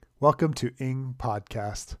Welcome to Ing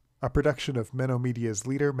Podcast, a production of Menno Media's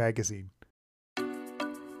Leader magazine.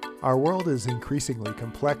 Our world is increasingly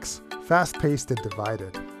complex, fast-paced, and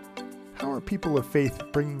divided. How are people of faith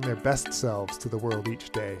bringing their best selves to the world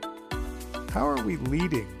each day? How are we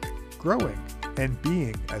leading, growing, and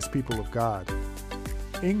being as people of God?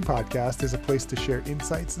 Ing Podcast is a place to share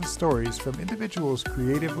insights and stories from individuals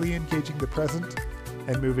creatively engaging the present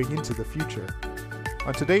and moving into the future.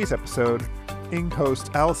 On today's episode, Ing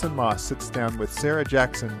host Allison Moss sits down with Sarah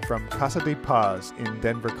Jackson from Casa de Paz in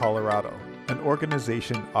Denver, Colorado, an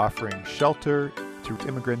organization offering shelter to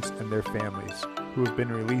immigrants and their families who have been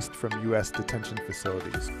released from U.S. detention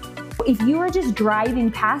facilities. If you were just driving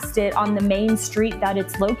past it on the main street that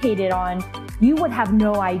it's located on, you would have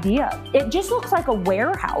no idea. It just looks like a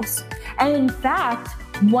warehouse. And in fact,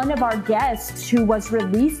 one of our guests who was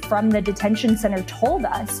released from the detention center told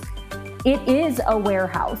us it is a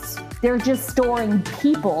warehouse. They're just storing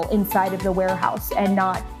people inside of the warehouse and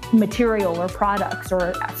not material or products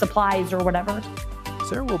or supplies or whatever.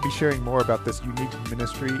 Sarah will be sharing more about this unique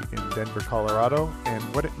ministry in Denver, Colorado, and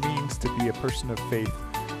what it means to be a person of faith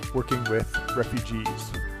working with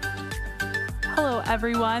refugees. Hello,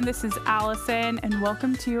 everyone. This is Allison, and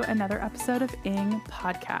welcome to another episode of Ing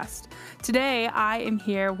Podcast. Today, I am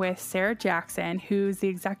here with Sarah Jackson, who's the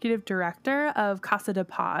executive director of Casa de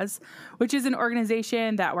Paz, which is an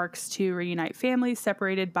organization that works to reunite families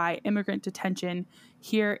separated by immigrant detention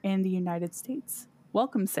here in the United States.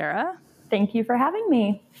 Welcome, Sarah. Thank you for having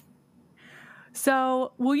me.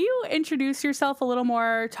 So, will you introduce yourself a little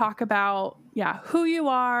more, talk about, who you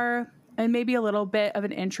are, and maybe a little bit of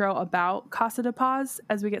an intro about Casa de Paz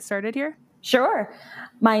as we get started here? Sure.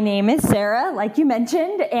 My name is Sarah, like you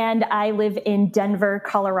mentioned, and I live in Denver,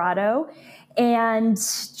 Colorado. And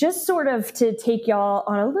just sort of to take y'all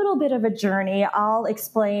on a little bit of a journey, I'll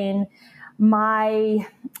explain my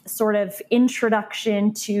sort of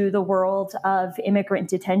introduction to the world of immigrant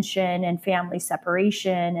detention and family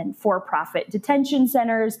separation and for-profit detention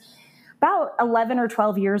centers. About 11 or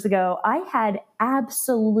 12 years ago, I had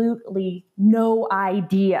absolutely no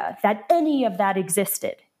idea that any of that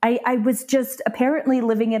existed. I was just apparently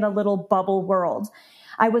living in a little bubble world.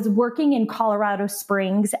 I was working in Colorado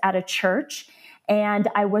Springs at a church, and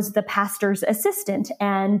I was the pastor's assistant.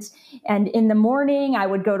 And in the morning, I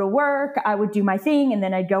would go to work, I would do my thing, and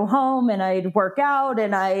then I'd go home and I'd work out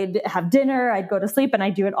and I'd have dinner, I'd go to sleep, and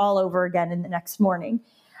I'd do it all over again in the next morning.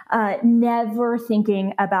 Never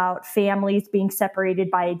thinking about families being separated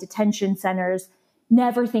by detention centers,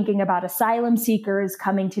 never thinking about asylum seekers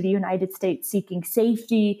coming to the United States seeking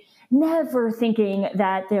safety, never thinking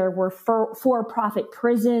that there were for-profit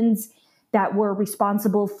prisons that were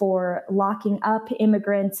responsible for locking up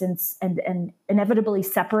immigrants and inevitably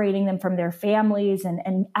separating them from their families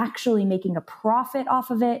and actually making a profit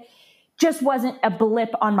off of it. Just wasn't a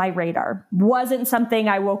blip on my radar. Wasn't something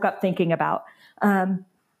I woke up thinking about.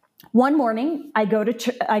 One morning, I go to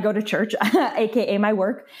church, aka my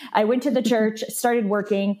work. I went to the church, started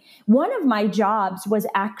working. One of my jobs was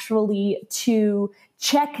actually to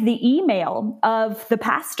check the email of the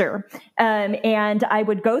pastor. And I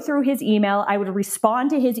would go through his email. I would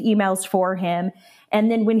respond to his emails for him.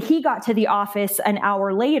 And then when he got to the office an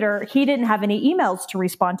hour later, he didn't have any emails to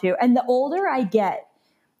respond to. And the older I get,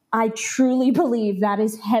 I truly believe that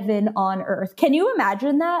is heaven on earth. Can you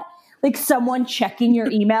imagine that? Like someone checking your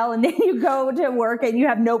email and then you go to work and you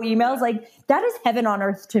have no emails. Like that is heaven on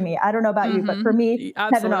earth to me. I don't know about you, but for me,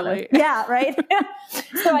 absolutely. Heaven on earth. Yeah, right?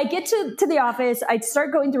 So I get to the office. I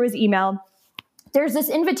start going through his email. There's this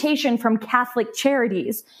invitation from Catholic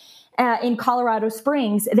Charities in Colorado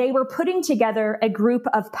Springs. They were putting together a group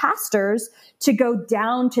of pastors to go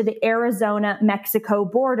down to the Arizona-Mexico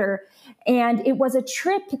border. And it was a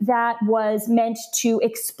trip that was meant to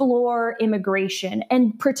explore immigration,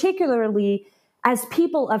 and particularly as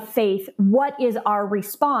people of faith, what is our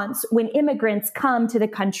response when immigrants come to the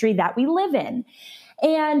country that we live in?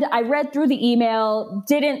 And I read through the email,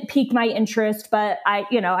 didn't pique my interest, but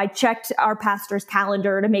I checked our pastor's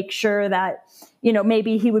calendar to make sure that,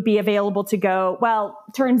 maybe he would be available to go. Well,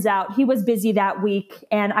 turns out he was busy that week,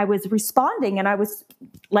 and I was responding and I was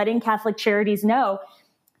letting Catholic Charities know,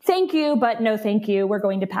 thank you, but no thank you. We're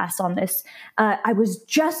going to pass on this. I was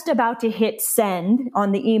just about to hit send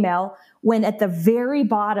on the email when at the very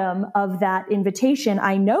bottom of that invitation,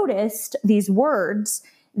 I noticed these words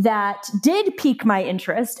that did pique my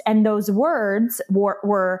interest. And those words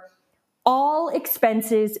were all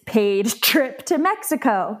expenses paid trip to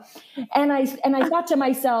Mexico. And I thought to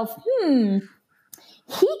myself,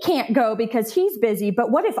 he can't go because he's busy,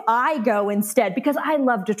 but what if I go instead? Because I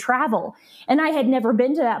love to travel and I had never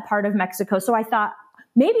been to that part of Mexico. So I thought,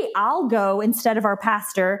 maybe I'll go instead of our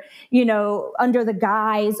pastor, under the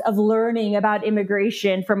guise of learning about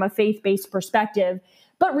immigration from a faith-based perspective.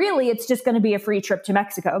 But really, it's just going to be a free trip to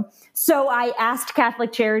Mexico. So I asked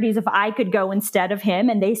Catholic Charities if I could go instead of him,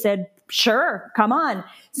 and they said, sure, come on.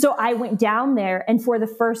 So I went down there, and for the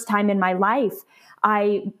first time in my life,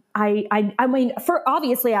 obviously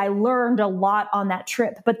I learned a lot on that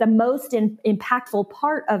trip, but the most impactful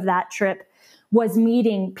part of that trip was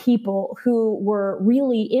meeting people who were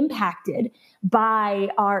really impacted by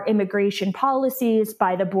our immigration policies,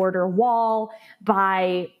 by the border wall,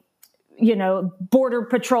 by Border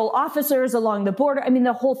Patrol officers along the border. I mean,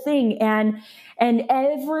 the whole thing. And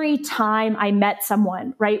every time I met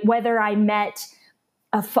someone, right, whether I met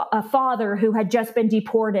a father who had just been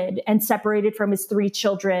deported and separated from his 3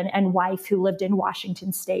 children and wife who lived in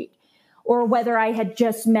Washington State, or whether I had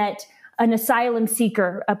just met an asylum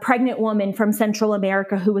seeker, a pregnant woman from Central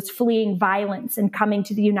America who was fleeing violence and coming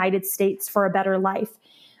to the United States for a better life.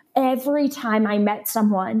 Every time I met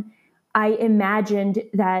someone, I imagined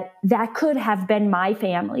that could have been my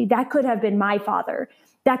family. That could have been my father.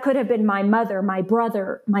 That could have been my mother, my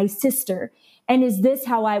brother, my sister. And is this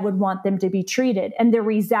how I would want them to be treated? And the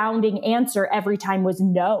resounding answer every time was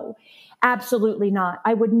no, absolutely not.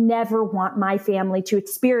 I would never want my family to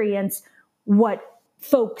experience what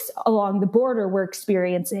folks along the border were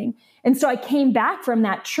experiencing. And so I came back from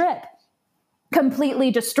that trip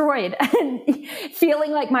completely destroyed and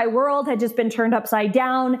feeling like my world had just been turned upside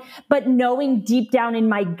down, but knowing deep down in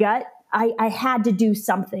my gut, I had to do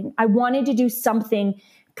something. I wanted to do something,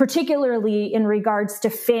 particularly in regards to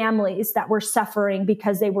families that were suffering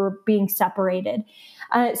because they were being separated.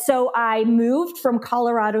 So I moved from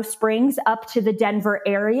Colorado Springs up to the Denver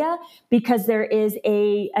area because there is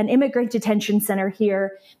an immigrant detention center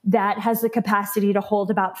here that has the capacity to hold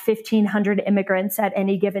about 1,500 immigrants at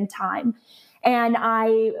any given time. And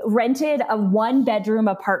I rented a 1-bedroom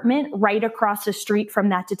apartment right across the street from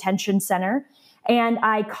that detention center. And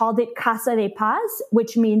I called it Casa de Paz,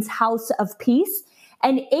 which means House of Peace.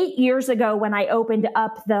 And 8 years ago, when I opened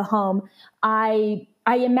up the home, I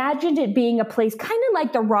imagined it being a place kind of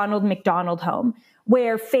like the Ronald McDonald Home,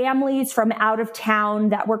 where families from out of town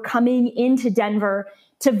that were coming into Denver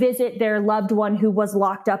to visit their loved one who was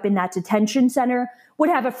locked up in that detention center would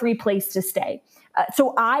have a free place to stay.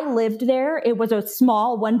 So I lived there. It was a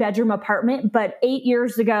small 1-bedroom apartment, but 8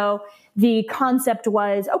 years ago, the concept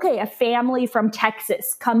was, okay, a family from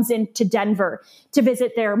Texas comes into Denver to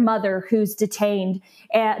visit their mother who's detained.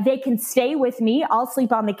 They can stay with me. I'll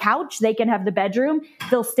sleep on the couch. They can have the bedroom.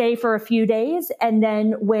 They'll stay for a few days. And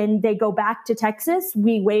then when they go back to Texas,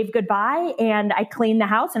 we wave goodbye and I clean the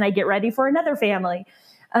house and I get ready for another family.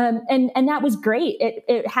 And that was great.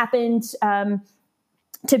 It happened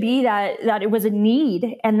to be that it was a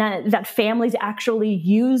need and that families actually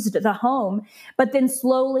used the home. But then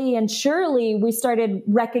slowly and surely we started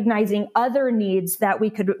recognizing other needs that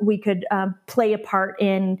we could play a part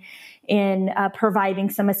in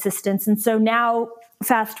providing some assistance. And so now,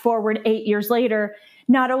 fast forward 8 years later,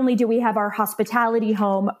 not only do we have our hospitality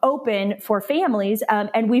home open for families,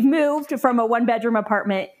 and we've moved from a 1-bedroom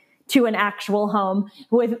apartment to an actual home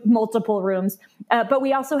with multiple rooms. But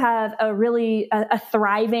we also have a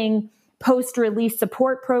thriving post-release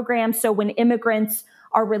support program. So when immigrants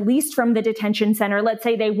are released from the detention center, let's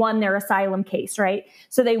say they won their asylum case, right?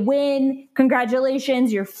 So they win,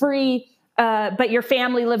 congratulations, you're free, but your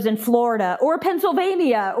family lives in Florida or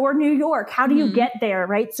Pennsylvania or New York. How do you get there,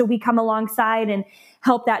 right? So we come alongside and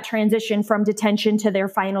help that transition from detention to their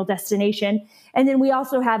final destination. And then we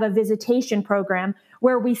also have a visitation program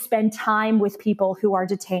where we spend time with people who are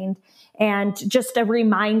detained. And just a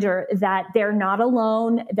reminder that they're not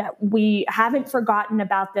alone, that we haven't forgotten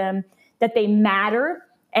about them, that they matter,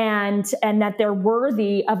 and that they're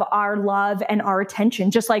worthy of our love and our attention,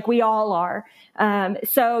 just like we all are.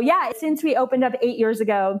 So since we opened up 8 years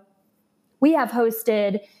ago, we have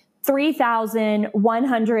hosted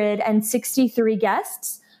 3,163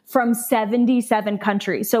 guests from 77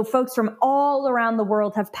 countries. So folks from all around the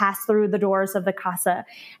world have passed through the doors of the Casa.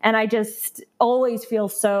 And I just always feel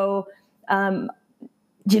so,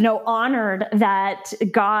 honored that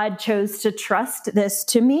God chose to trust this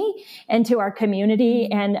to me and to our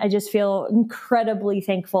community. And I just feel incredibly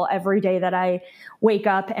thankful every day that I wake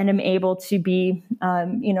up and am able to be,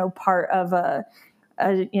 part of a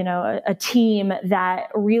team that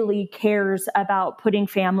really cares about putting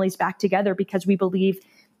families back together because we believe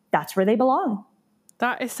that's where they belong.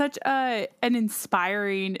 That is such an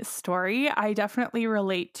inspiring story. I definitely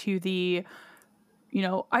relate to the,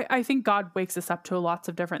 I think God wakes us up to lots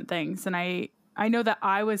of different things. And I I know that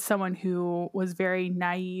I was someone who was very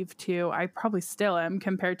naive to, I probably still am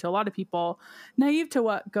compared to a lot of people, naive to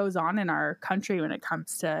what goes on in our country when it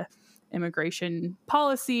comes to immigration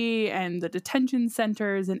policy and the detention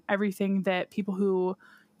centers and everything that people who,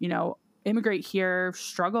 immigrate here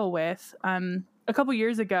struggle with. A couple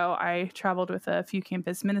years ago, I traveled with a few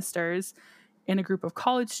campus ministers in a group of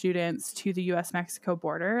college students to the U.S.-Mexico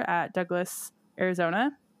border at Douglas,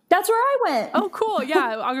 Arizona. That's where I went. Oh, cool.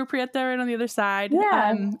 Yeah. Agua Prieta right on the other side.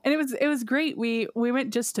 Yeah. And it was great. We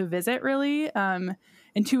went just to visit really, and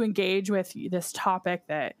to engage with this topic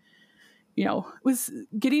that, was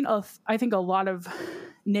getting, I think, a lot of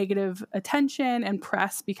negative attention and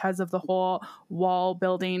press because of the whole wall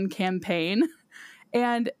building campaign.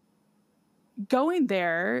 And going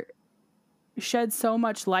there shed so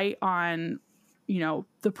much light on,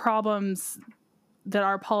 the problems that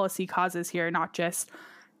our policy causes here, not just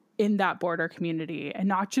in that border community and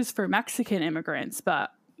not just for Mexican immigrants,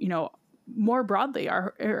 but, more broadly,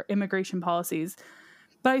 our immigration policies.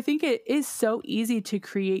 But I think it is so easy to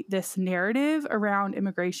create this narrative around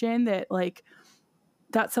immigration that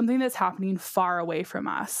that's something that's happening far away from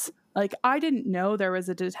us. I didn't know there was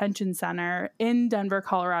a detention center in Denver,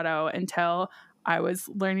 Colorado until I was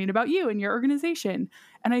learning about you and your organization.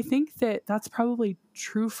 And I think that that's probably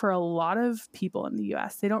true for a lot of people in the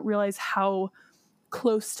U.S. They don't realize how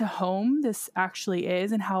close to home this actually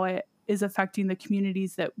is and how it is affecting the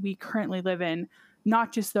communities that we currently live in,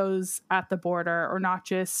 not just those at the border or not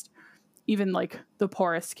just even the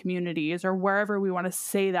poorest communities or wherever we want to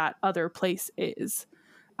say that other place is.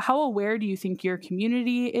 How aware do you think your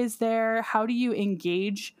community is there? How do you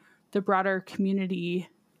engage the broader community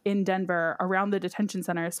in Denver around the detention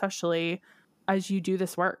center, especially as you do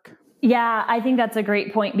this work? Yeah, I think that's a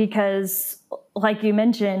great point because, like you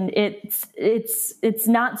mentioned, it's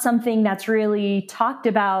not something that's really talked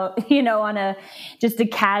about, on just a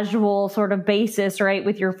casual sort of basis, right,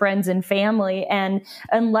 with your friends and family. And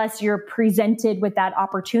unless you're presented with that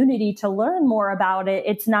opportunity to learn more about it,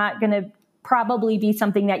 it's not going to probably be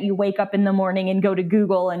something that you wake up in the morning and go to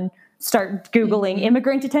Google and start Googling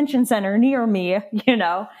immigrant detention center near me,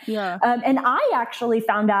 Yeah. And I actually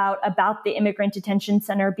found out about the immigrant detention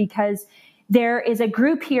center because there is a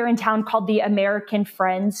group here in town called the American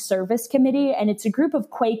Friends Service Committee, and it's a group of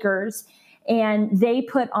Quakers, and they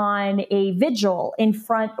put on a vigil in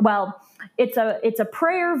front. Well, it's a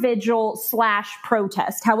prayer vigil /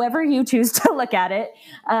 protest, however you choose to look at it.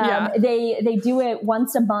 They do it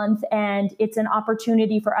once a month, and it's an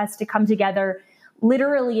opportunity for us to come together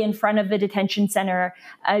literally in front of the detention center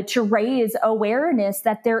to raise awareness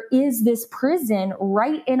that there is this prison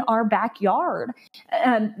right in our backyard.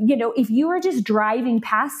 If you were just driving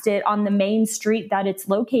past it on the main street that it's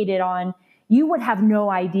located on, you would have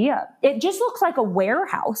no idea. It just looks like a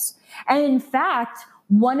warehouse. And in fact,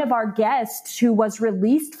 one of our guests who was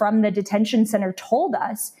released from the detention center told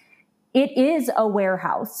us it is a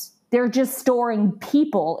warehouse. They're just storing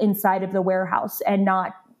people inside of the warehouse and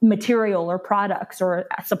not material or products or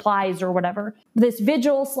supplies or whatever. This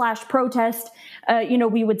vigil / protest,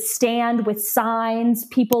 we would stand with signs.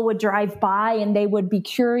 People would drive by and they would be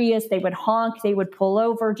curious. They would honk. They would pull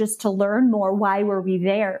over just to learn more. Why were we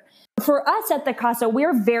there? For us at the CASA,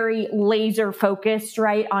 we're very laser focused,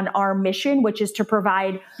 right, on our mission, which is to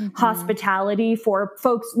provide hospitality for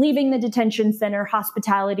folks leaving the detention center,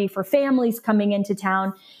 hospitality for families coming into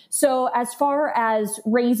town. So as far as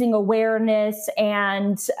raising awareness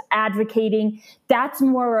and advocating, that's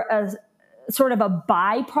more a sort of a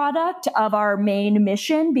byproduct of our main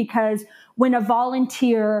mission, because when a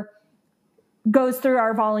volunteer goes through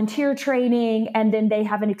our volunteer training and then they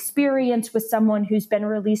have an experience with someone who's been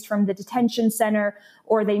released from the detention center,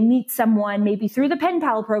 or they meet someone maybe through the Pen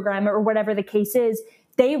Pal program or whatever the case is,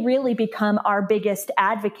 they really become our biggest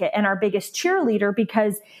advocate and our biggest cheerleader,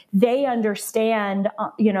 because they understand,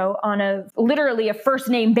 on a literally a first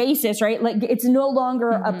name basis, right? Like it's no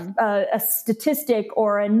longer a statistic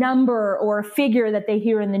or a number or a figure that they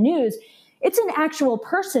hear in the news. It's an actual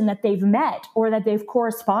person that they've met or that they've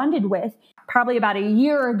corresponded with. Probably about a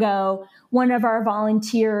year ago, one of our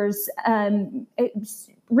volunteers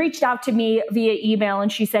reached out to me via email,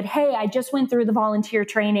 and she said, "Hey, I just went through the volunteer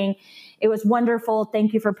training. It was wonderful.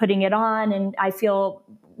 Thank you for putting it on. And I feel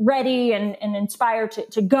ready and inspired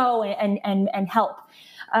to go and help.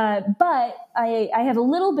 But I have a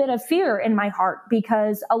little bit of fear in my heart,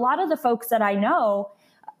 because a lot of the folks that I know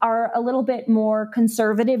are a little bit more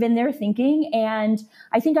conservative in their thinking. And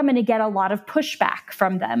I think I'm going to get a lot of pushback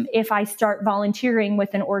from them if I start volunteering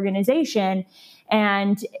with an organization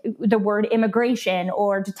and the word immigration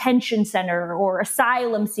or detention center or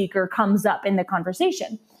asylum seeker comes up in the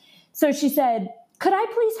conversation." So she said, could I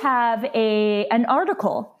please have an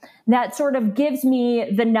article that sort of gives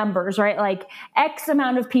me the numbers, right? Like X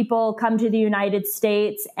amount of people come to the United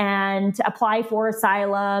States and apply for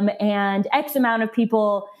asylum, and X amount of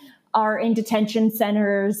people are in detention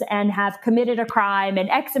centers and have committed a crime, and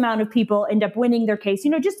X amount of people end up winning their case.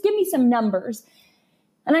 Just give me some numbers.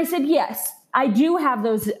 And I said, yes, I do have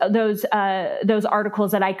those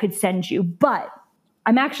articles that I could send you, but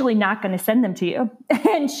I'm actually not going to send them to you.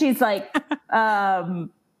 And she's like,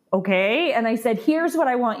 okay. And I said, here's what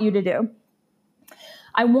I want you to do.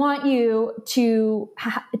 I want you to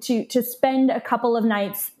spend a couple of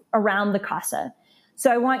nights around the casa.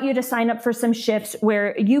 So I want you to sign up for some shifts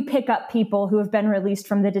where you pick up people who have been released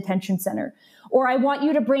from the detention center. Or I want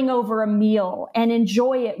you to bring over a meal and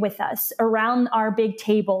enjoy it with us around our big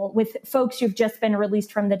table with folks who've just been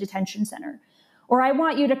released from the detention center. Or I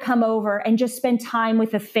want you to come over and just spend time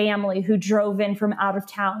with a family who drove in from out of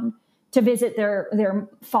town to visit their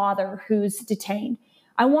father who's detained.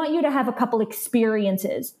 I want you to have a couple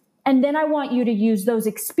experiences. And then I want you to use those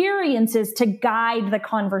experiences to guide the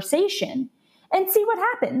conversation and see what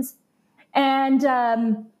happens.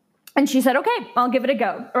 And she said, okay, I'll give it a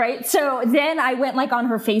go. Right. So then I went on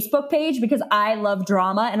her Facebook page because I love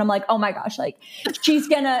drama. And I'm like, oh my gosh, she's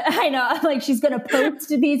going to post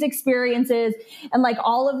these experiences, and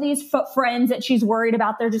all of these friends that she's worried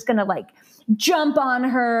about, they're just going to jump on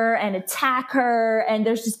her and attack her. And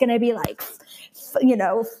there's just going to be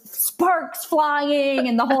sparks flying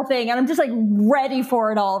and the whole thing. And I'm just ready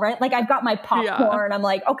for it all. Right. I've got my popcorn. Yeah. I'm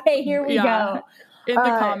like, okay, here we go. In the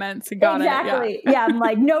comments. Got exactly. It. Yeah. I'm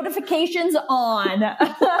like, notifications on.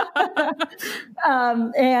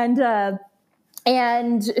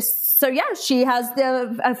 And so, yeah, she has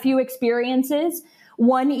a few experiences.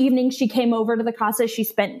 One evening she came over to the casa. She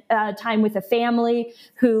spent time with a family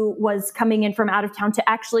who was coming in from out of town to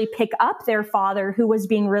actually pick up their father who was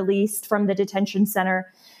being released from the detention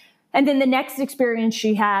center. And then the next experience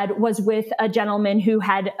she had was with a gentleman who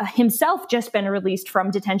had himself just been released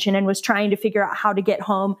from detention and was trying to figure out how to get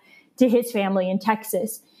home to his family in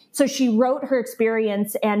Texas. So she wrote her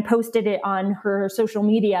experience and posted it on her social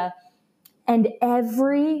media. And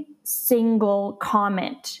every single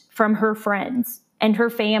comment from her friends and her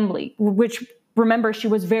family, which, remember, she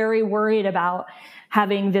was very worried about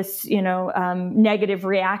having this, negative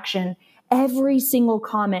reaction. Every single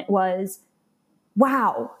comment was,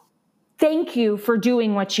 wow, thank you for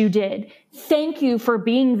doing what you did. Thank you for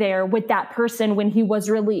being there with that person when he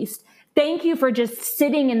was released. Thank you for just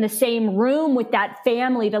sitting in the same room with that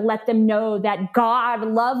family to let them know that God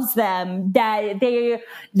loves them, that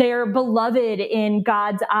they're beloved in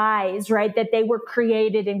God's eyes, right? That they were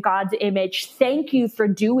created in God's image. Thank you for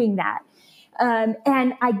doing that. And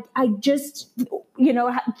I just,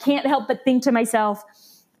 can't help but think to myself,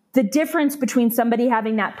 the difference between somebody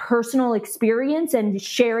having that personal experience and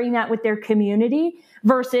sharing that with their community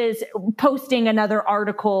versus posting another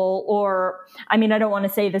article, or, I don't want to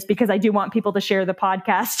say this because I do want people to share the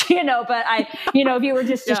podcast, but if you were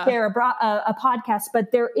just to share a podcast,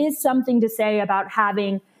 but there is something to say about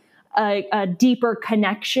having a deeper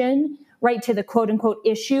connection, right, to the quote unquote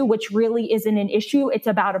issue, which really isn't an issue. It's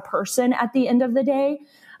about a person at the end of the day.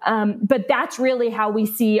 But that's really how we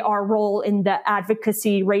see our role in the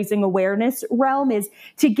advocacy, raising awareness realm, is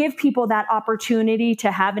to give people that opportunity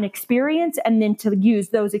to have an experience and then to use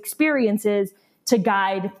those experiences to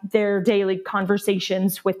guide their daily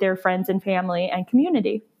conversations with their friends and family and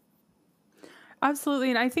community. Absolutely.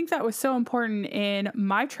 And I think that was so important in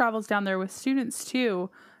my travels down there with students too.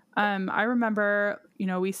 I remember,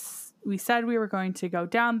 we said we were going to go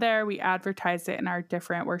down there. We advertised it in our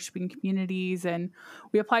different worshiping communities, and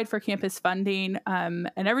we applied for campus funding and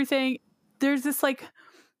everything. There's this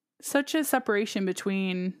such a separation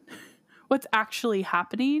between what's actually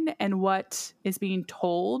happening and what is being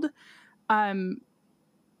told,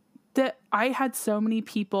 that I had so many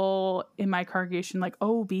people in my congregation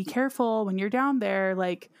oh, be careful when you're down there.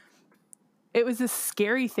 It was a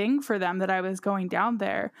scary thing for them that I was going down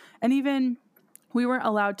there. And even we weren't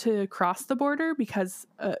allowed to cross the border because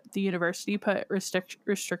the university put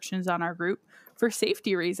restrictions on our group for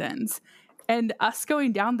safety reasons. And us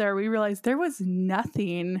going down there, we realized there was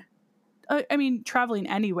nothing. Traveling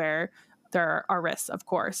anywhere, there are risks, of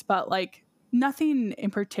course, but nothing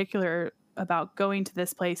in particular about going to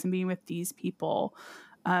this place and being with these people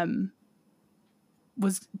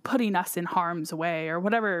was putting us in harm's way or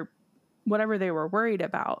whatever they were worried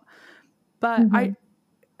about. But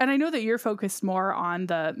I know that you're focused more on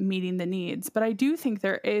the meeting the needs, but I do think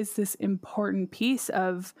there is this important piece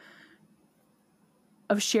of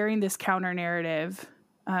sharing this counter narrative,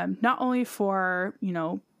 not only for,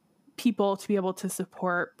 people to be able to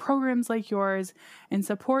support programs like yours and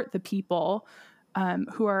support the people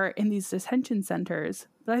who are in these detention centers.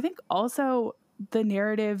 But I think also the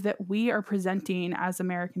narrative that we are presenting as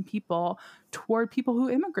American people toward people who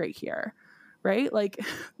immigrate here, right? Like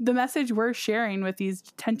the message we're sharing with these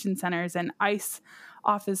detention centers and ICE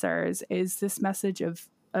officers is this message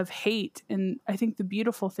of hate. And I think the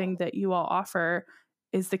beautiful thing that you all offer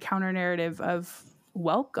is the counter narrative of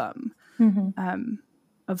welcome,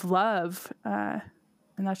 of love. And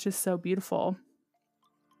that's just so beautiful.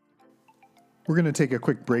 We're going to take a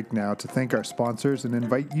quick break now to thank our sponsors and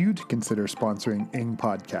invite you to consider sponsoring Ing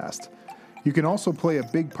Podcast. You can also play a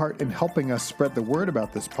big part in helping us spread the word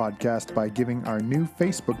about this podcast by giving our new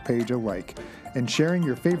Facebook page a like and sharing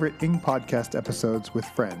your favorite Ing Podcast episodes with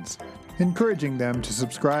friends, encouraging them to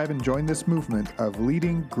subscribe and join this movement of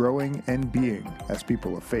leading, growing, and being as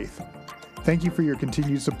people of faith. Thank you for your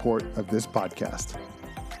continued support of this podcast.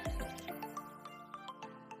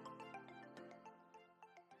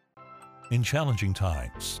 In challenging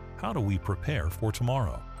times, how do we prepare for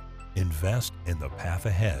tomorrow? Invest in the path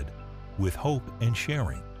ahead with hope and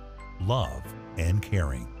sharing, love and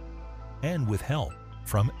caring, and with help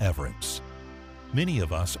from Everence. Many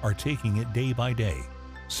of us are taking it day by day,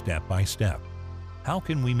 step by step. How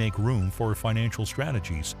can we make room for financial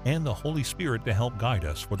strategies and the Holy Spirit to help guide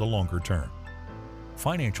us for the longer term?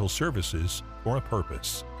 Financial services for a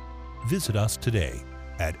purpose. Visit us today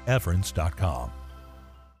at everence.com.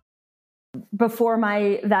 Before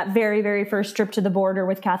that very, very first trip to the border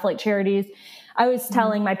with Catholic Charities, I was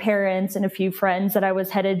telling my parents and a few friends that I was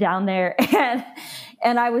headed down there,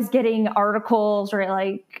 and I was getting articles where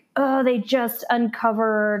like, oh, they just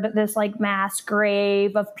uncovered this like mass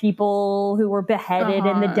grave of people who were beheaded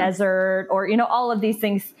in the desert, or, all of these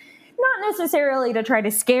things, not necessarily to try to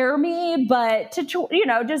scare me, but to,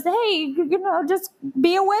 just, hey, just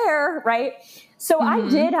be aware, right? So I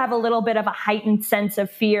did have a little bit of a heightened sense of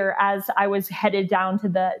fear as I was headed down to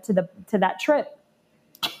that trip.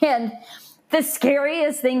 And the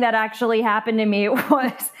scariest thing that actually happened to me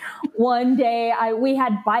was one day we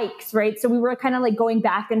had bikes, right? So we were kind of like going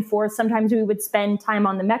back and forth. Sometimes we would spend time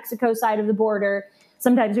on the Mexico side of the border.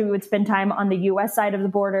 Sometimes we would spend time on the U.S. side of the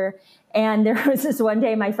border. And there was this one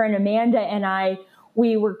day, my friend Amanda and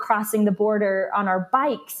we were crossing the border on our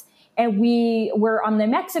bikes. And we were on the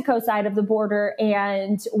Mexico side of the border,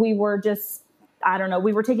 and we were just,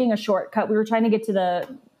 we were taking a shortcut. We were trying to get to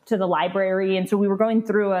the library. And so we were going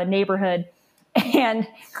through a neighborhood, and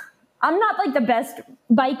I'm not like the best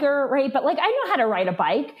biker, right? But like, I know how to ride a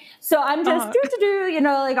bike. So I'm just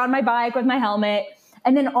like on my bike with my helmet.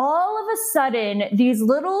 And then all of a sudden, these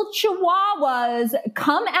little chihuahuas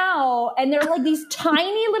come out, and they're like these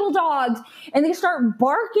tiny little dogs, and they start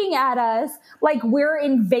barking at us like we're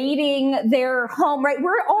invading their home, right?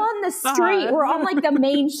 We're on the street. We're on like the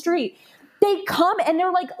main street. They come and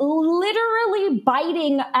they're like literally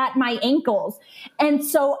biting at my ankles. And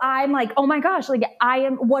so I'm like, oh my gosh, like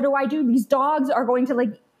what do I do? These dogs are going to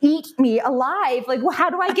like eat me alive. Like, how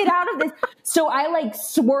do I get out of this? So I like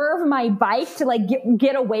swerve my bike to like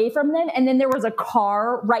get away from them. And then there was a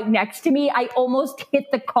car right next to me. I almost hit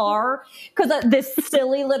the car because this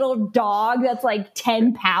silly little dog that's like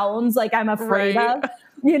 10 pounds, like I'm afraid of,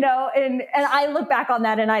 and I look back on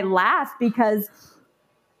that and I laugh because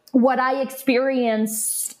what I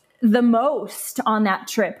experienced the most on that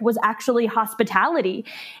trip was actually hospitality.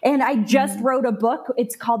 And I just wrote a book.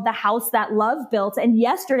 It's called The House That Love Built. And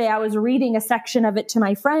yesterday I was reading a section of it to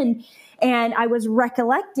my friend, and I was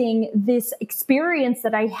recollecting this experience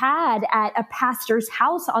that I had at a pastor's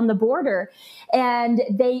house on the border. And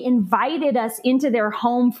they invited us into their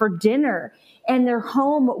home for dinner. And their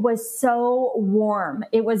home was so warm.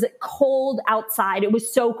 It was cold outside. It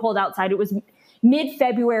was so cold outside. It was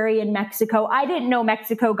mid-February in Mexico. I didn't know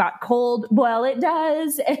Mexico got cold. Well, it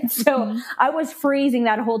does. And so I was freezing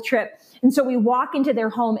that whole trip. And so we walk into their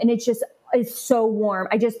home, and it's so warm.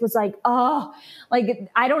 I just was like, oh, like,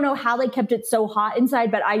 I don't know how they kept it so hot inside,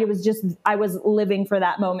 but I was living for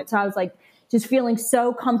that moment. So I was like, just feeling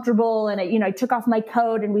so comfortable. And I took off my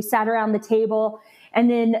coat, and we sat around the table. And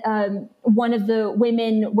then one of the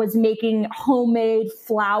women was making homemade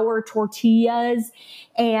flour tortillas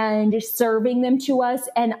and serving them to us.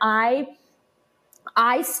 And I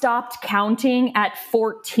stopped counting at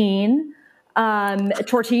 14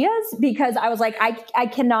 tortillas because I was like, I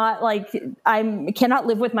cannot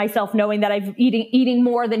live with myself knowing that I'm eating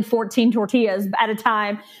more than 14 tortillas at a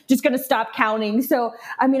time. Just going to stop counting. So,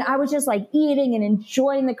 I mean, I was just like eating and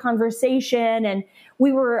enjoying the conversation, and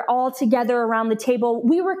we were all together around the table.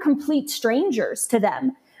 We were complete strangers to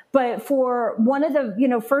them, But for one of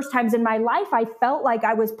the, first times in my life, I felt like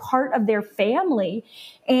I was part of their family.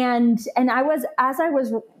 And as I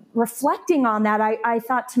was reflecting on that, I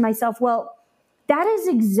thought to myself, well, that is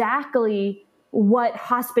exactly what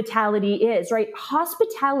hospitality is, right?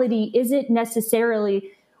 Hospitality isn't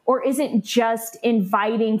necessarily, or isn't just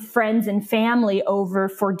inviting friends and family over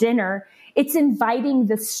for dinner. It's inviting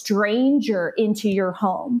the stranger into your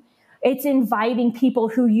home. It's inviting people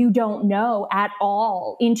who you don't know at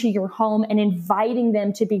all into your home and inviting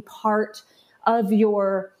them to be part of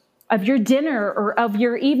your dinner or of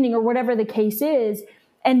your evening or whatever the case is.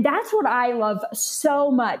 And that's what I love so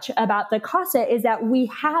much about the Casa, is that we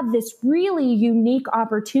have this really unique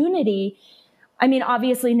opportunity. I mean,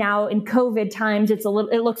 obviously now in COVID times, it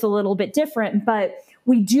looks a little bit different, but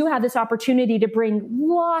we do have this opportunity to bring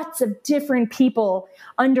lots of different people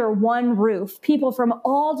under one roof, people from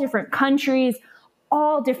all different countries,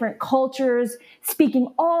 all different cultures,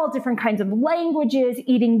 speaking all different kinds of languages,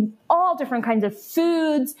 eating all different kinds of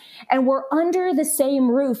foods. And we're under the same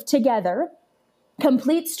roof together,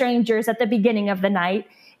 complete strangers at the beginning of the night.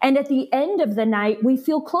 And at the end of the night, we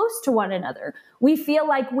feel close to one another. We feel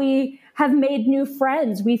like we have made new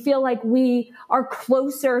friends. We feel like we are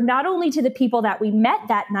closer, not only to the people that we met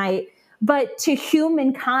that night, but to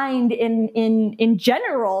humankind in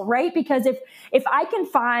general, right? Because if I can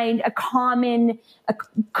find a common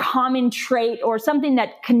trait or something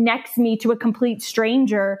that connects me to a complete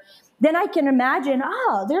stranger, then I can imagine,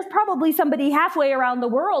 there's probably somebody halfway around the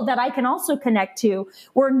world that I can also connect to.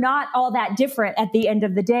 We're not all that different at the end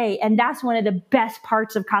of the day. And that's one of the best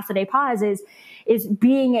parts of Casa de Paz is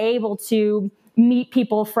being able to meet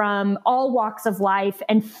people from all walks of life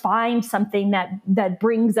and find something that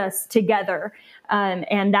brings us together.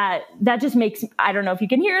 And that just makes, I don't know if you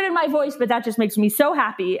can hear it in my voice, but that just makes me so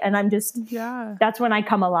happy. And that's when I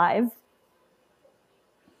come alive.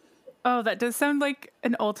 Oh, that does sound like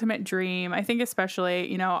an ultimate dream. I think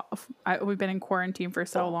especially, we've been in quarantine for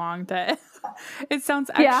so long that it sounds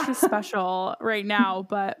extra special right now.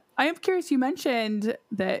 But I am curious, you mentioned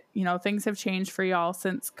that, things have changed for y'all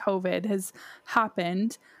since COVID has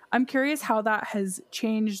happened. I'm curious how that has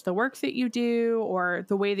changed the work that you do or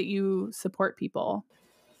the way that you support people.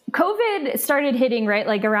 COVID started hitting, right,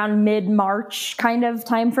 like around mid-March kind of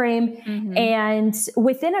time frame. Mm-hmm. And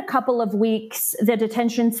within a couple of weeks, the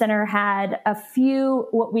detention center had a few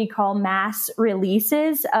what we call mass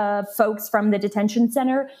releases of folks from the detention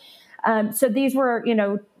center. So these were,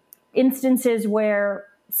 instances where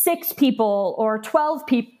 6 people or 12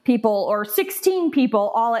 people or 16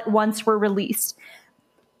 people all at once were released.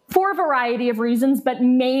 For a variety of reasons, but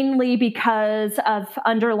mainly because of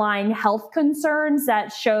underlying health concerns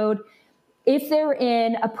that showed if they're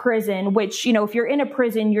in a prison, which, if you're in a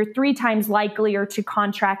prison, you're 3 times likelier to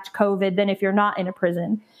contract COVID than if you're not in a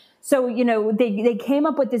prison. So, they came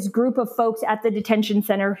up with this group of folks at the detention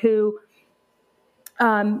center who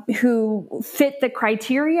fit the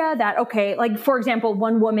criteria that, okay, like, for example,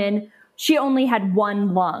 one woman, she only had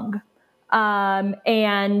 1 lung.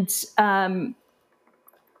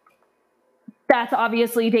 That's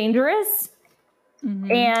obviously dangerous. Mm-hmm.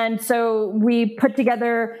 And so we put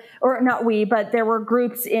together, or not we, but there were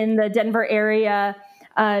groups in the Denver area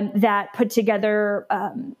that put together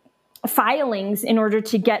filings in order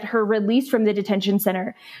to get her released from the detention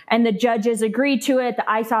center. And the judges agreed to it. The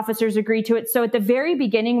ICE officers agreed to it. So at the very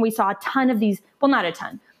beginning, we saw a ton of these. Well, not a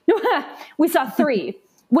ton. We saw 3,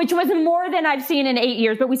 which was more than I've seen in 8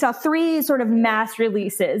 years. But we saw 3 sort of mass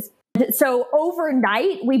releases. So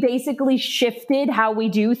overnight, we basically shifted how we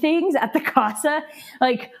do things at the Casa,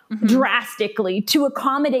 drastically to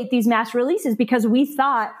accommodate these mass releases, because we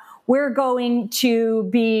thought we're going to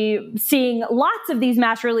be seeing lots of these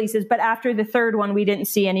mass releases. But after the 3rd one, we didn't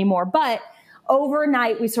see any more. But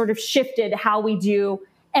overnight, we sort of shifted how we do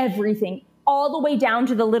everything, all the way down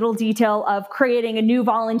to the little detail of creating a new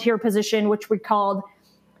volunteer position, which we called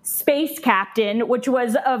Space Captain, which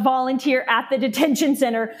was a volunteer at the detention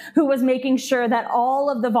center who was making sure that all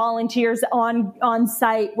of the volunteers on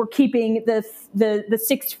site were keeping the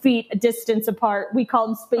 6 feet distance apart. We call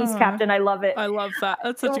him Space Captain. I love it. I love that.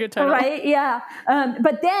 That's such a good title. Right? Yeah.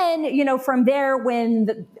 But then, from there,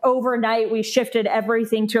 overnight we shifted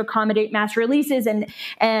everything to accommodate mass releases and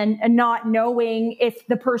not knowing if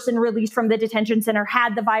the person released from the detention center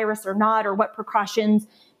had the virus or not, or what precautions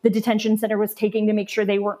the detention center was taking to make sure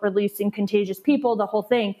they weren't releasing contagious people, the whole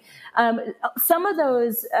thing. Some of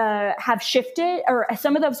those have shifted, or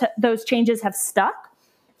some of those changes have stuck.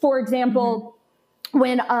 For example,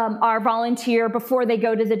 when our volunteer, before they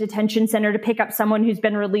go to the detention center to pick up someone who's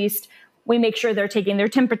been released, We make sure they're taking their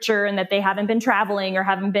temperature and that they haven't been traveling or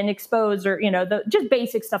haven't been exposed or, just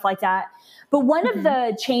basic stuff like that. But one of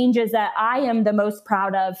the changes that I am the most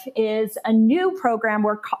proud of is a new program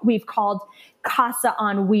we've called Casa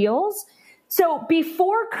on Wheels. So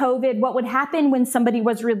before COVID, what would happen when somebody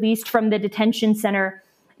was released from the detention center,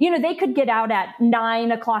 they could get out at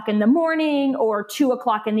 9 o'clock in the morning or 2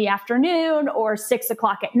 o'clock in the afternoon or 6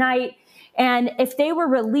 o'clock at night. And if they were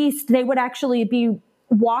released, they would actually be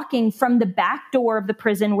walking from the back door of the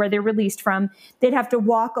prison where they're released from. They'd have to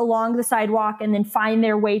walk along the sidewalk and then find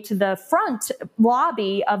their way to the front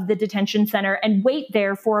lobby of the detention center and wait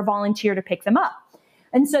there for a volunteer to pick them up.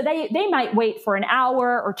 And so they might wait for an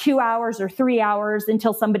hour or 2 hours or 3 hours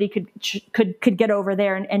until somebody could get over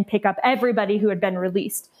there and pick up everybody who had been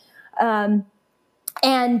released. And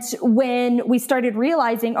when we started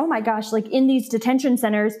realizing, oh my gosh, like in these detention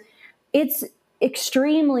centers, it's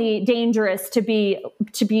extremely dangerous to be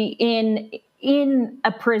in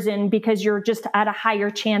a prison because you're just at a higher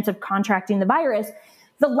chance of contracting the virus.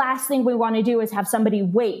 The last thing we want to do is have somebody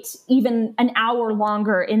wait even an hour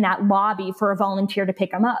longer in that lobby for a volunteer to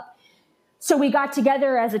pick them up. So we got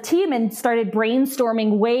together as a team and started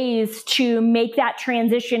brainstorming ways to make that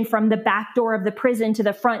transition from the back door of the prison to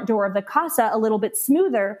the front door of the casa a little bit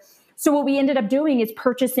smoother. So what we ended up doing is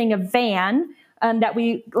purchasing a van that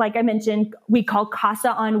we, like I mentioned, we call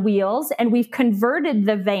Casa on Wheels, and we've converted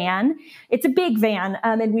the van. It's a big van,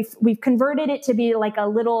 and we've converted it to be like a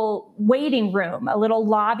little waiting room, a little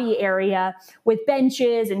lobby area with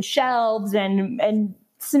benches and shelves and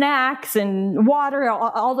snacks and water,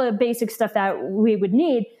 all the basic stuff that we would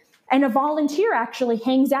need. And a volunteer actually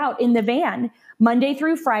hangs out in the van Monday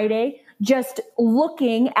through Friday, just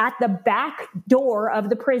looking at the back door of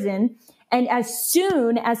the prison. And as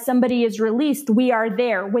soon as somebody is released, we are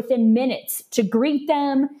there within minutes to greet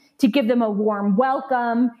them, to give them a warm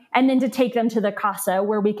welcome, and then to take them to the casa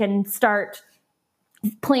where we can start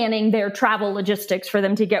planning their travel logistics for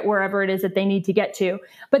them to get wherever it is that they need to get to.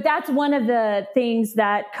 But that's one of the things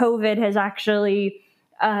that COVID has actually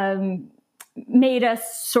made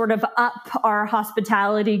us sort of up our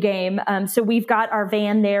hospitality game. So we've got our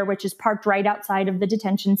van there, which is parked right outside of the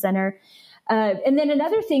detention center. And then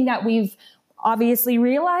another thing that we've obviously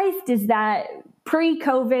realized is that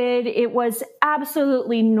pre-COVID, it was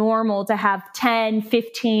absolutely normal to have 10,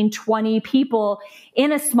 15, 20 people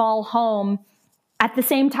in a small home at the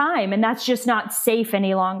same time. And that's just not safe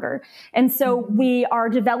any longer. And so we are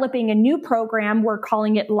developing a new program. We're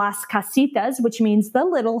calling it Las Casitas, which means the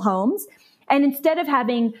little homes. And instead of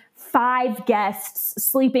having 5 guests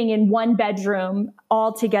sleeping in one bedroom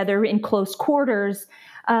all together in close quarters,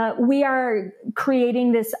 we are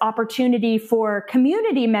creating this opportunity for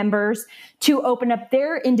community members to open up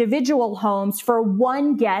their individual homes for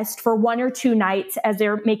one guest for 1 or 2 nights as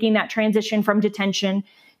they're making that transition from detention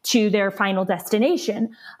to their final destination.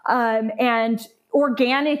 And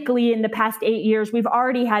organically, in the past 8 years, we've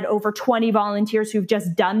already had over 20 volunteers who've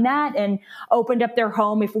just done that and opened up their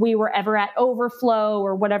home if we were ever at overflow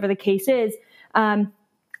or whatever the case is.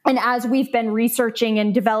 And as we've been researching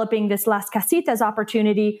and developing this Las Casitas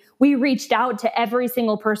opportunity, we reached out to every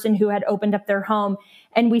single person who had opened up their home.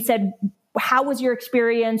 And we said, how was your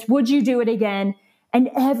experience? Would you do it again? And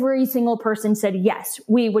every single person said, yes,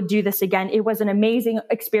 we would do this again. It was an amazing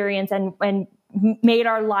experience and made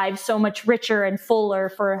our lives so much richer and fuller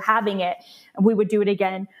for having it. And we would do it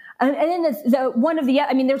again. And then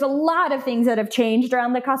there's a lot of things that have changed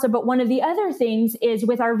around the Casa, but one of the other things is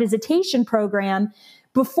with our visitation program.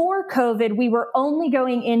 Before COVID, we were only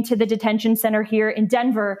going into the detention center here in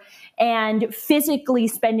Denver and physically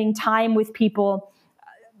spending time with people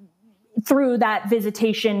through that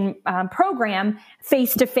visitation program,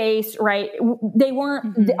 face to face, right? They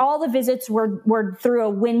weren't, all the visits were through a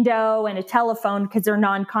window and a telephone because they're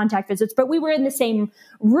non-contact visits, but we were in the same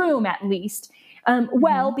room at least.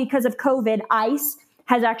 Well, because of COVID, ICE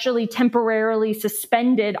has actually temporarily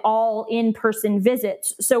suspended all in-person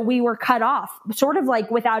visits. So we were cut off, sort of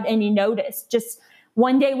like without any notice. Just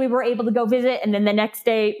one day we were able to go visit, and then the next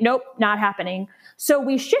day, nope, not happening. So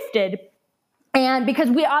we shifted. And because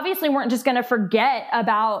we obviously weren't just going to forget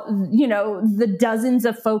about, the dozens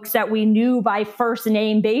of folks that we knew by first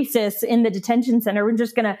name basis in the detention center, we're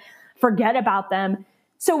just going to forget about them.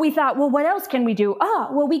 So we thought, well, what else can we do?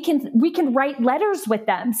 We can write letters with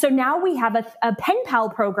them. So now we have a pen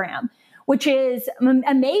pal program, which is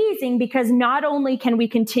amazing because not only can we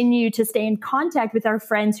continue to stay in contact with our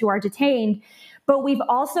friends who are detained, but we've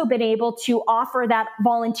also been able to offer that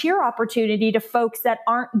volunteer opportunity to folks that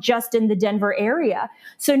aren't just in the Denver area.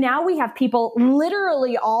 So now we have people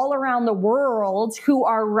literally all around the world who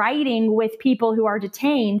are writing with people who are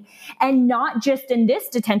detained, and not just in this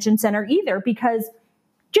detention center either, because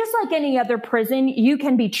just like any other prison, you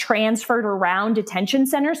can be transferred around detention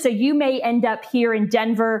centers. So you may end up here in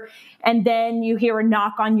Denver, and then you hear a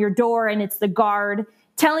knock on your door and it's the guard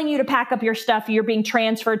telling you to pack up your stuff. You're being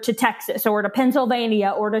transferred to Texas or to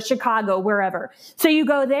Pennsylvania or to Chicago, wherever. So you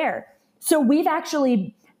go there. So we've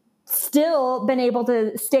actually still been able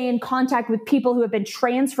to stay in contact with people who have been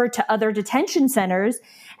transferred to other detention centers.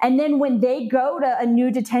 And then when they go to a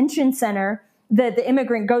new detention center, the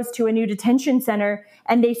immigrant goes to a new detention center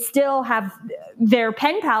and they still have their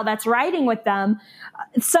pen pal that's writing with them,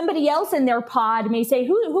 somebody else in their pod may say,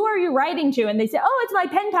 who are you writing to? And they say, oh, it's my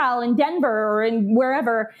pen pal in Denver or in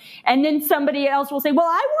wherever. And then somebody else will say, well,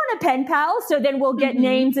 I want a pen pal. So then we'll get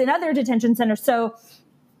names in other detention centers. So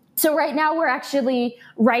right now we're actually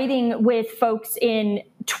writing with folks in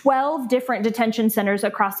 12 different detention centers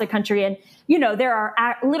across the country. And, there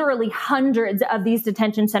are literally hundreds of these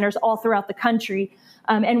detention centers all throughout the country.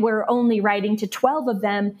 And we're only writing to 12 of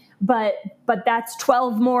them, but that's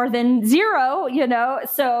 12 more than 0,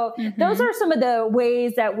 So those are some of the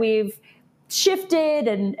ways that we've shifted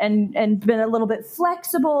and been a little bit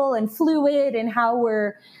flexible and fluid in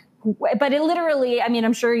how but it literally,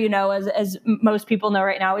 I'm sure as most people know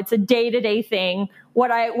right now, it's a day-to-day thing.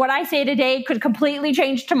 What I say today could completely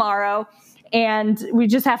change tomorrow, and we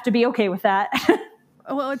just have to be okay with that.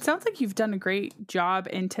 Well, it sounds like you've done a great job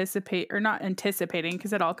not anticipating,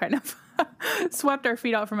 because it all kind of swept our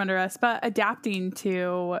feet out from under us, but adapting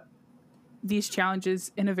to these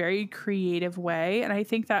challenges in a very creative way. And I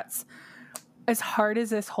think that's, as hard as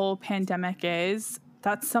this whole pandemic is,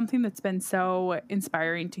 that's something that's been so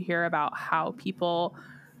inspiring to hear about, how people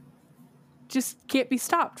just can't be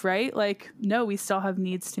stopped, right? Like, no, we still have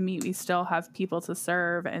needs to meet. We still have people to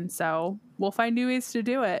serve. And so we'll find new ways to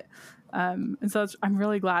do it. And so I'm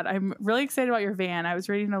really glad. I'm really excited about your van. I was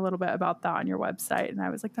reading a little bit about that on your website, and I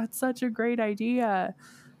was like, that's such a great idea.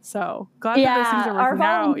 So glad that those things are working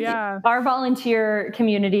out. Yeah. Our volunteer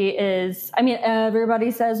community is,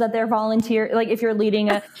 everybody says that they're volunteer. Like if you're leading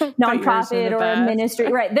a nonprofit or a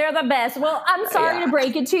ministry, right? They're the best. Well, I'm sorry to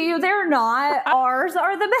break it to you. They're not. Ours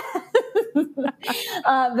are the best.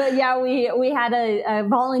 But yeah, we had a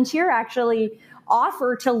volunteer actually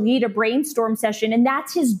offer to lead a brainstorm session. And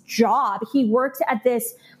that's his job. He works at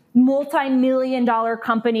this multi-million-dollar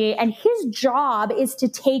company, and his job is to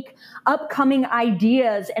take upcoming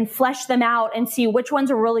ideas and flesh them out and see which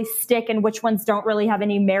ones will really stick and which ones don't really have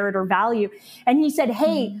any merit or value. And he said,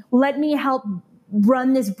 hey, let me help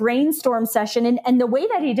run this brainstorm session. And the way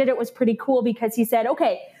that he did it was pretty cool, because he said,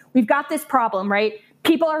 okay, we've got this problem, right?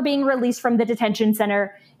 People are being released from the detention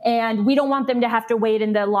center, and we don't want them to have to wait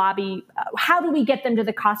in the lobby. How do we get them to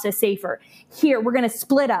the Casa Safer? Here, we're going to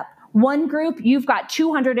split up. One group, you've got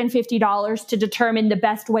 $250 to determine the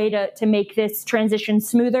best way to make this transition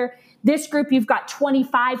smoother. This group, you've got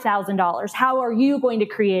 $25,000. How are you going to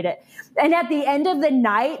create it? And at the end of the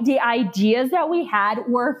night, the ideas that we had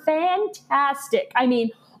were fantastic.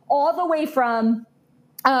 All the way from,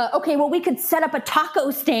 we could set up a taco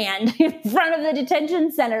stand in front of the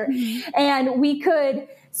detention center, and we could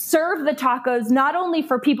serve the tacos not only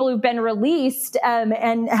for people who've been released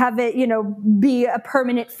and have it, be a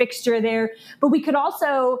permanent fixture there, but we could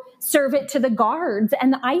also serve it to the guards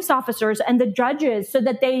and the ICE officers and the judges so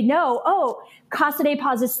that they know, oh, Casa de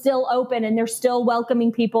Paz is still open and they're still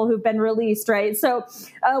welcoming people who've been released, right? So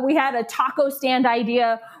we had a taco stand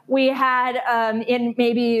idea. We had in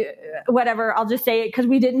maybe whatever, I'll just say it because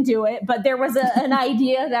we didn't do it, but there was an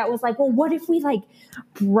idea that was like, well, what if we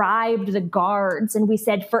bribed the guards and we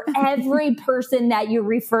said, for every person that you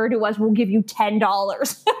refer to us, we'll give you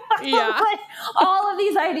 $10. Yeah. All of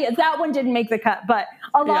these ideas, that one didn't make the cut, but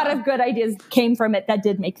a lot of good ideas came from it that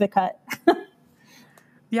did make the cut.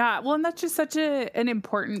 Yeah. Well, and that's just such an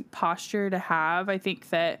important posture to have. I think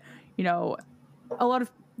that, a lot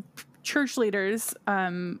of church leaders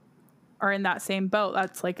are in that same boat.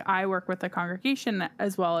 That's like, I work with a congregation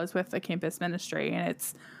as well as with a campus ministry, and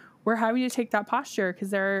we're having to take that posture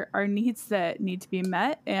because there are needs that need to be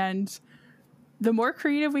met. And the more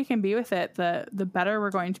creative we can be with it, the better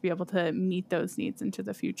we're going to be able to meet those needs into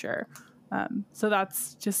the future. So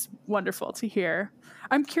that's just wonderful to hear.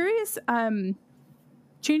 I'm curious,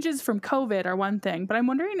 changes from COVID are one thing, but I'm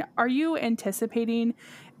wondering, are you anticipating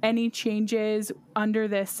any changes under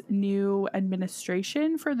this new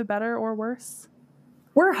administration for the better or worse?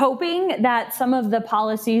 we're hoping that some of the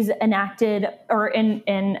policies enacted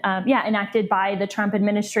enacted by the Trump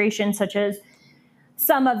administration, such as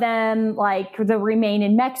some of them, like the Remain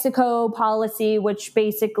in Mexico policy, which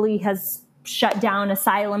basically has shut down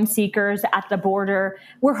asylum seekers at the border.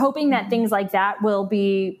 We're hoping that things like that will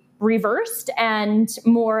be reversed and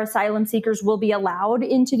more asylum seekers will be allowed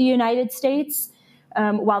into the United States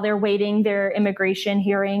while they're waiting their immigration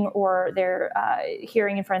hearing or their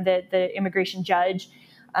hearing in front of the immigration judge.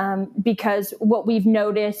 Because what we've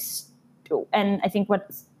noticed, and I think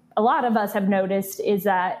what a lot of us have noticed, is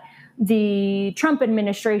that the Trump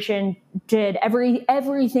administration did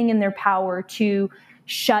everything in their power to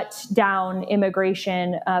shut down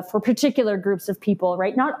immigration for particular groups of people,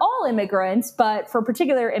 right? Not all immigrants, but for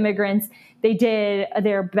particular immigrants, they did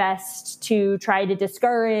their best to try to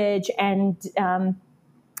discourage and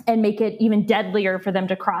make it even deadlier for them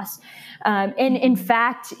to cross. And in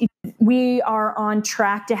fact, we are on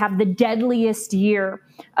track to have the deadliest year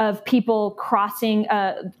of people crossing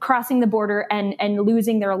the border and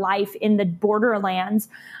losing their life in the borderlands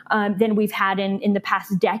than we've had in the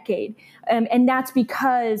past decade. And that's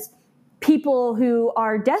because people who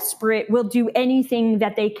are desperate will do anything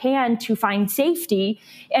that they can to find safety.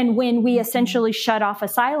 And when we essentially shut off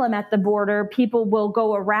asylum at the border, people will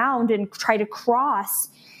go around and try to cross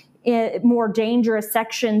more dangerous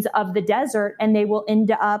sections of the desert, and they will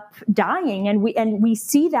end up dying. And we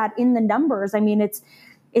see that in the numbers. I mean,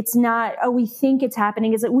 it's not, we think it's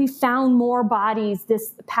happening. Is that we found more bodies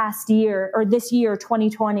this past year, or this year,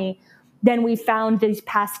 2020, than we found these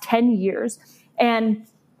past 10 years. And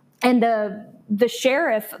the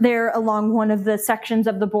sheriff there along one of the sections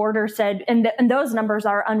of the border said, and those numbers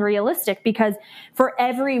are unrealistic, because for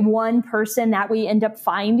every one person that we end up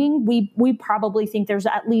finding, we probably think there's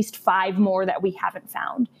at least 5 more that we haven't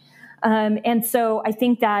found. And so I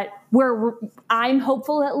think that I'm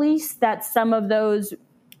hopeful, at least, that some of those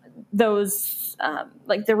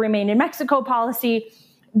like the Remain in Mexico policy,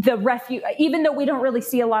 even though we don't really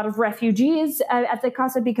see a lot of refugees at the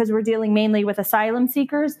CASA because we're dealing mainly with asylum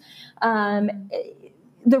seekers,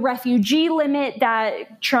 the refugee limit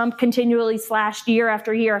that Trump continually slashed year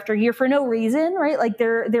after year after year for no reason, right? Like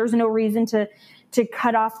there's no reason to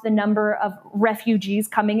cut off the number of refugees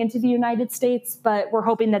coming into the United States, but we're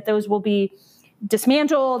hoping that those will be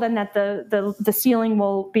dismantled and that the ceiling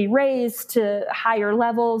will be raised to higher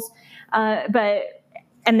levels.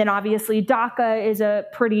 And then obviously DACA is a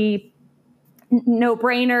pretty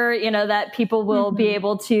no-brainer, that people will be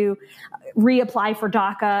able to reapply for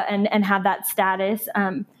DACA and have that status.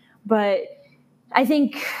 But I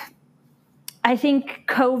think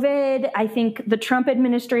COVID, I think the Trump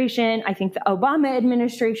administration, I think the Obama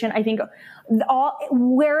administration, I think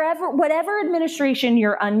whatever administration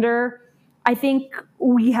you're under, I think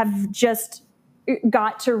we have just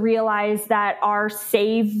got to realize that our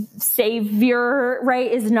savior,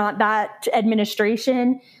 right, is not that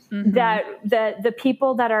administration. That the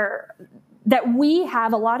people that we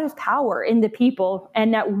have a lot of power in the people,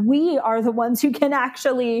 and that we are the ones who can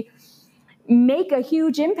actually make a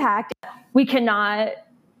huge impact. We cannot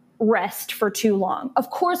rest for too long. Of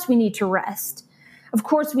course we need to rest. Of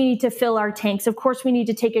course we need to fill our tanks. Of course we need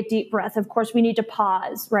to take a deep breath. Of course we need to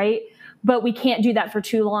pause, right? But we can't do that for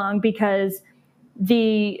too long, because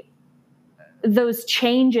those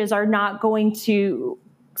changes are not going to,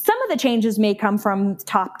 some of the changes may come from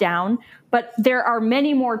top down, but there are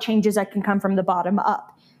many more changes that can come from the bottom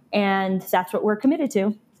up. And that's what we're committed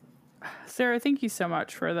to. Sarah, thank you so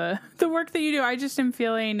much for the work that you do. I just am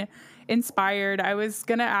feeling inspired. I was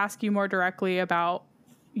going to ask you more directly about,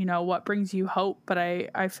 what brings you hope, but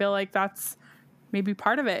I feel like that's maybe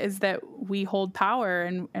part of it, is that we hold power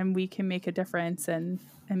and we can make a difference and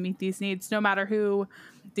meet these needs, no matter who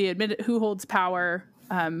holds power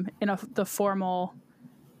in the formal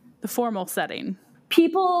setting.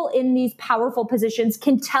 People in these powerful positions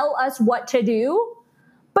can tell us what to do,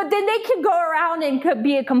 but then they can go around and could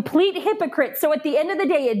be a complete hypocrite. So at the end of the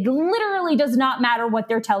day, it literally does not matter what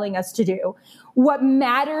they're telling us to do. What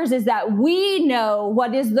matters is that we know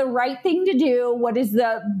what is the right thing to do, what is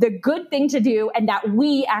the good thing to do, and that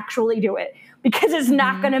we actually do it. Because it's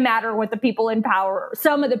not going to matter what the people in power,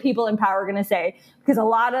 some of the people in power are going to say, because a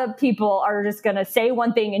lot of people are just going to say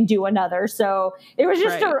one thing and do another. So it was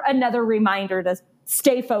just another reminder to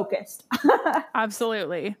stay focused.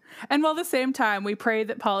 Absolutely. And while at the same time, we pray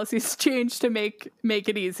that policies change to make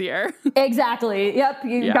it easier. Exactly. Yep.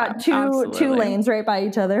 You've got two lanes right by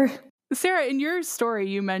each other. Sarah, in your story,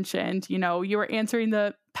 you mentioned, you were answering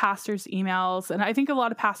the pastors' emails. And I think a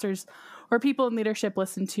lot of pastors or people in leadership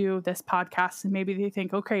listen to this podcast and maybe they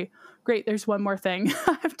think, okay, great, there's one more thing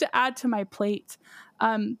I have to add to my plate.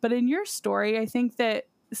 But in your story, I think that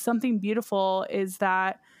something beautiful is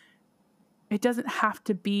that it doesn't have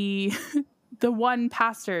to be the one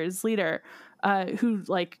pastor's leader who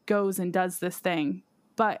like goes and does this thing,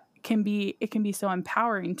 but it can be so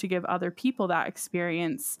empowering to give other people that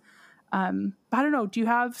experience. But I don't know, do you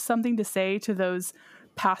have something to say to those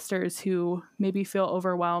pastors who maybe feel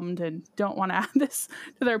overwhelmed and don't want to add this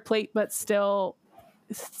to their plate, but still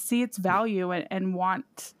see its value and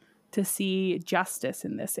want to see justice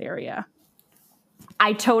in this area?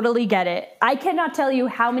 I totally get it. I cannot tell you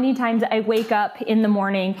how many times I wake up in the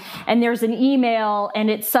morning and there's an email and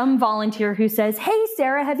it's some volunteer who says, hey,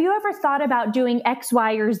 Sarah, have you ever thought about doing X,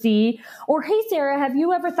 Y, or Z? Or, hey, Sarah, have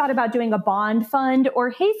you ever thought about doing a bond fund?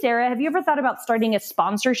 Or, hey, Sarah, have you ever thought about starting a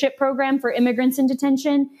sponsorship program for immigrants in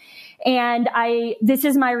detention? And this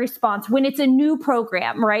is my response when it's a new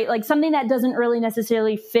program, right? Like something that doesn't really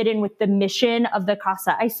necessarily fit in with the mission of the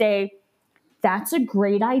CASA. I say, that's a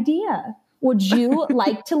great idea. Would you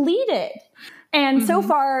like to lead it? And so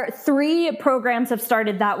far, 3 programs have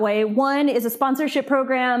started that way. One is a sponsorship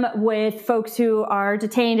program with folks who are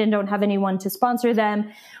detained and don't have anyone to sponsor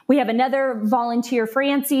them. We have another volunteer,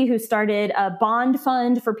 Francie, who started a bond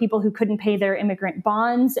fund for people who couldn't pay their immigrant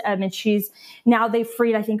bonds. And they've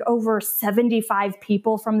freed, I think, over 75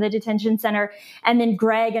 people from the detention center. And then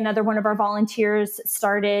Greg, another one of our volunteers,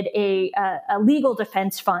 started a legal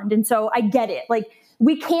defense fund. And so I get it. Like,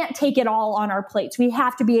 we can't take it all on our plates. We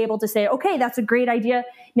have to be able to say, okay, that's a great idea.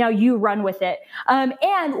 Now you run with it. And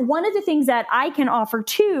one of the things that I can offer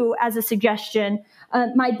too, as a suggestion,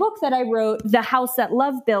 my book that I wrote, The House That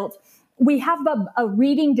Love Built, we have a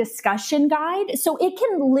reading discussion guide. So it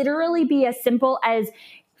can literally be as simple as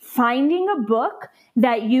finding a book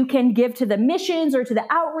that you can give to the missions or to the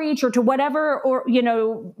outreach or to whatever, or,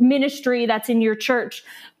 ministry that's in your church,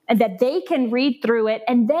 and that they can read through it.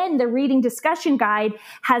 And then the reading discussion guide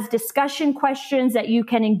has discussion questions that you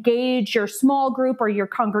can engage your small group or your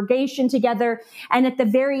congregation together. And at the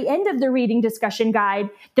very end of the reading discussion guide,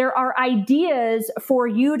 there are ideas for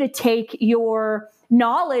you to take your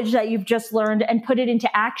knowledge that you've just learned and put it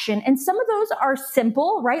into action. And some of those are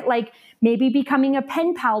simple, right? Like maybe becoming a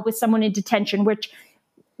pen pal with someone in detention, which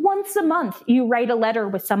once a month you write a letter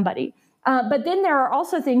with somebody. But then there are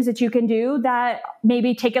also things that you can do that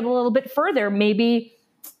maybe take it a little bit further. Maybe,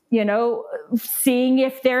 seeing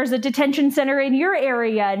if there's a detention center in your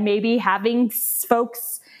area and maybe having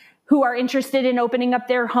folks who are interested in opening up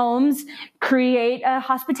their homes create a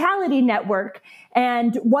hospitality network.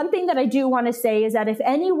 And one thing that I do want to say is that if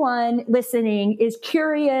anyone listening is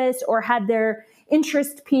curious or had their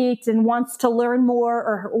interest piqued and wants to learn more,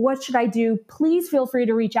 or what should I do, please feel free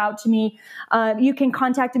to reach out to me. You can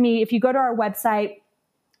contact me. If you go to our website,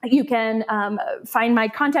 you can find my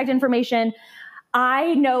contact information.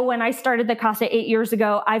 I know when I started the CASA 8 years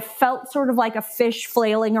ago, I felt sort of like a fish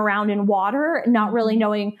flailing around in water, not really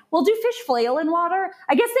knowing, well, do fish flail in water?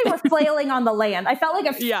 I guess they were flailing on the land. I felt like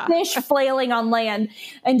a fish flailing on land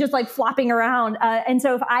and just like flopping around. And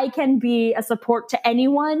so if I can be a support to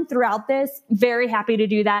anyone throughout this, very happy to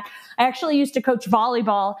do that. I actually used to coach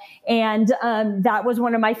volleyball, and that was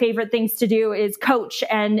one of my favorite things to do is coach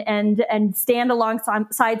and stand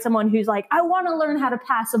alongside someone who's like, I want to learn how to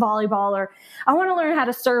pass a volleyball, or I want to learn how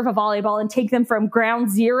to serve a volleyball, and take them from ground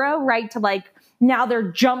zero, right, to like now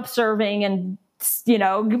they're jump serving and,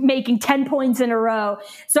 making 10 points in a row.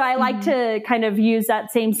 So I like to kind of use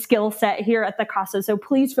that same skill set here at the CASA. So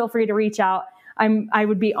please feel free to reach out. I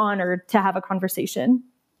would be honored to have a conversation.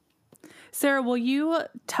 Sarah, will you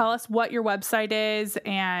tell us what your website is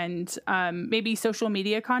and maybe social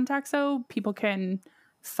media contacts so people can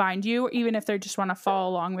find you, even if they just want to follow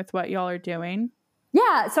along with what y'all are doing?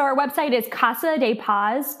 Yeah, so our website is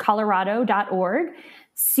casadepaz.org,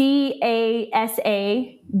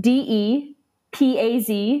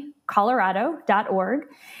 CASADEPAZ, Colorado.org.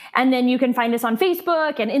 And then you can find us on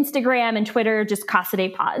Facebook and Instagram and Twitter, just Casa de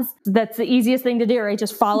Paz. That's the easiest thing to do, right?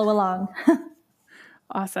 Just follow along.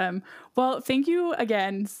 Awesome. Well, thank you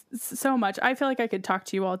again so much. I feel like I could talk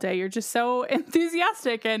to you all day. You're just so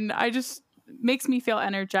enthusiastic, and makes me feel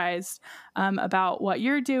energized about what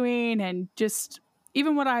you're doing and just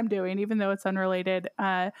even what I'm doing, even though it's unrelated.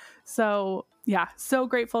 So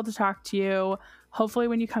grateful to talk to you. Hopefully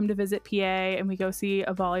when you come to visit PA and we go see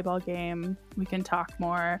a volleyball game, we can talk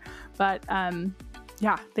more. But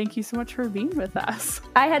thank you so much for being with us.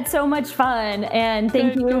 I had so much fun, and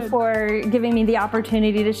thank you for giving me the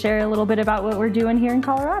opportunity to share a little bit about what we're doing here in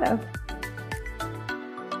Colorado.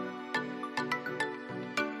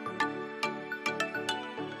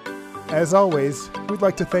 As always, we'd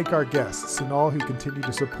like to thank our guests and all who continue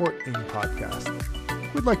to support Ing Podcast.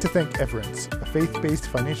 We'd like to thank Everence, a faith-based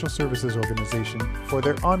financial services organization, for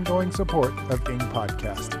their ongoing support of Ing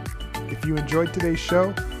Podcast. If you enjoyed today's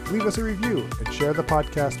show, leave us a review and share the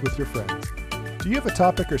podcast with your friends. Do you have a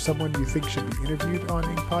topic or someone you think should be interviewed on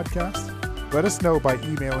Ing Podcast? Let us know by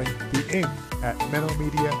emailing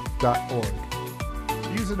theing@menomedia.org.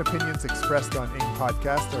 Views and opinions expressed on Ing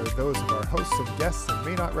Podcast are those of our hosts and guests and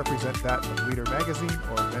may not represent that of Leader Magazine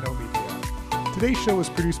or Menno Media. Today's show was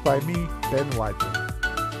produced by me, Ben Weidman.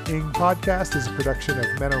 Ing Podcast is a production of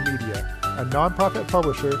Menno Media, a nonprofit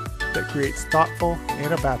publisher that creates thoughtful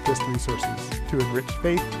Anabaptist resources to enrich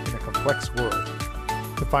faith in a complex world.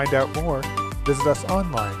 To find out more, visit us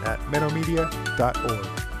online at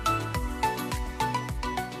menomedia.org.